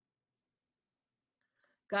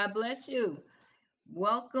God bless you.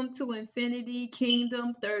 Welcome to Infinity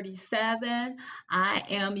Kingdom 37. I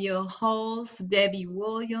am your host, Debbie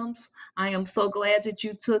Williams. I am so glad that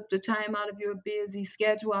you took the time out of your busy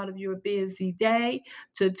schedule, out of your busy day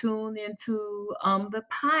to tune into the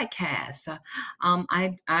podcast.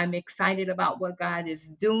 I'm excited about what God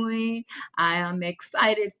is doing. I am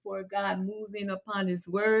excited for God moving upon His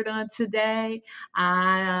word on today.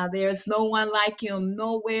 There's no one like Him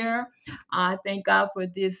nowhere. I thank God for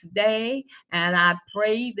this day. And I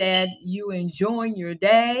pray that you enjoying your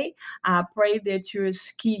day. I pray that you're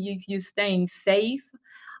staying safe.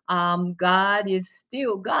 God is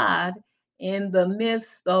still God in the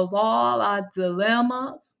midst of all our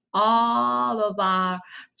dilemmas, all of our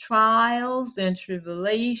trials and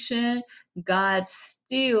tribulation. God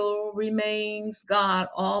still remains God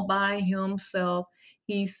all by himself.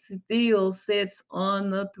 He still sits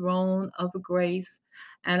on the throne of grace.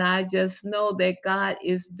 And I just know that God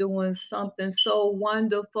is doing something so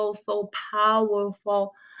wonderful, so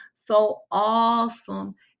powerful, so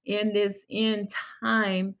awesome in this end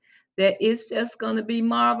time that it's just going to be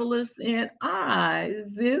marvelous in our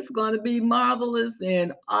eyes. It's going to be marvelous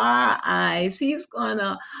in our eyes. He's going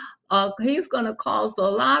to cause a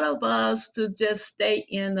lot of us to just stay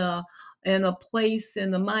in a place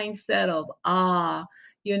in the mindset of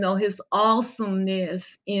his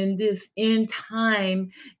awesomeness in this end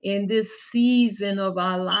time, in this season of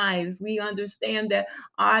our lives. We understand that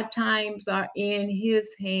our times are in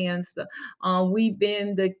his hands. We've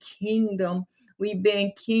been the kingdom. We've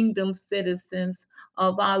been kingdom citizens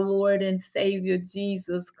of our Lord and Savior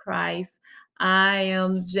Jesus Christ. I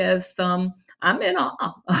am just I'm in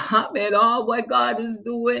awe. I'm in awe of what God is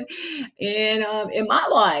doing in my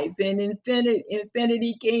life in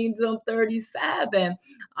Infinity Kingdom 37.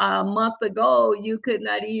 A month ago, I could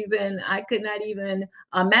not even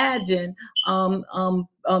imagine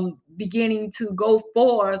beginning to go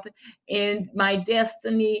forth in my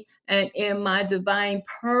destiny and in my divine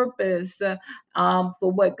purpose for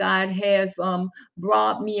what God has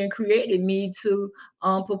brought me and created me to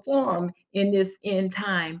perform in this end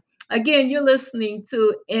time. Again, you're listening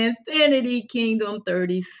to Infinity Kingdom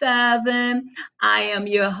 37. I am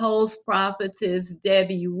your host, Prophetess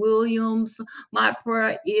Debbie Williams. My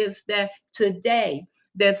prayer is that today,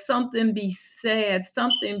 that something be said,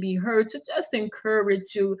 something be heard to just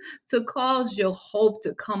encourage you, to cause your hope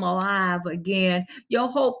to come alive again, your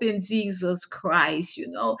hope in Jesus Christ.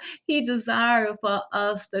 He desires for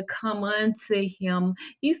us to come unto him.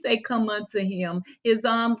 He say, come unto him. His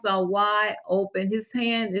arms are wide open. His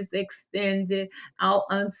hand is extended out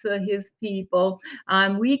unto his people.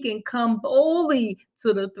 We can come boldly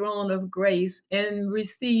to the throne of grace and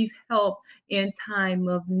receive help in time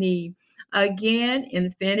of need. Again,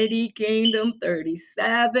 Infinity Kingdom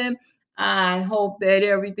 37. I hope that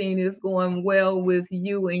everything is going well with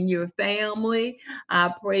you and your family.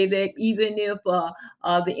 I pray that even if the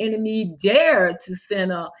enemy dare to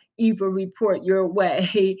send a evil report your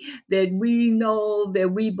way, that we know that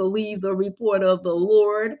we believe the report of the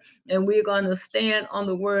Lord, and we're going to stand on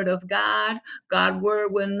the word of God. God's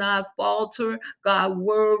word will not falter. God's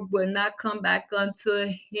word will not come back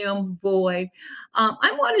unto him void.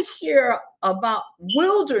 I want to share about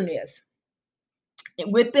wilderness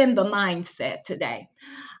within the mindset today.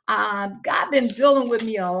 God been dealing with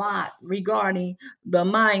me a lot regarding the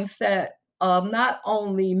mindset of not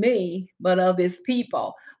only me, but of his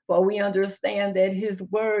people. For we understand that his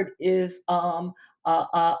word is sharper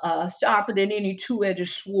than any two-edged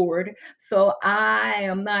sword. So I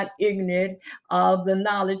am not ignorant of the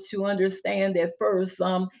knowledge to understand that first,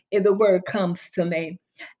 if the word comes to me.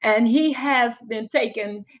 And he has been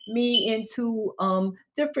taking me into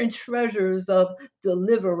different treasures of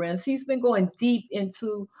deliverance. He's been going deep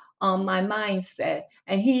into my mindset.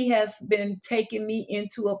 And he has been taking me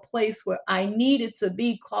into a place where I needed to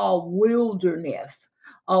be called wilderness,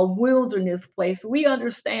 a wilderness place. We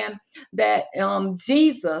understand that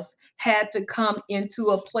Jesus had to come into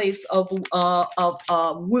a place of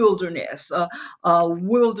wilderness,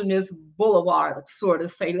 wilderness boulevard, sort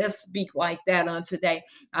of say. Let's speak like that on today.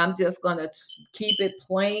 I'm just going to keep it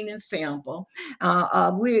plain and simple.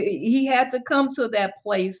 He had to come to that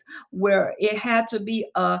place where it had to be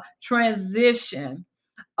a transition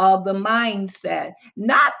of the mindset,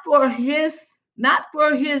 not for his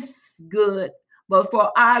good, but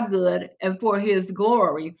for our good and for his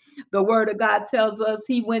glory. The word of God tells us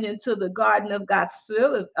he went into the garden of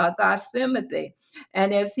Gethsemane.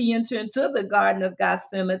 And as he entered into the garden of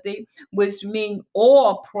Gethsemane, which means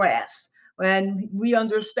oil press, and we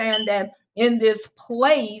understand that in this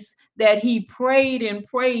place that he prayed and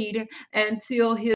prayed until his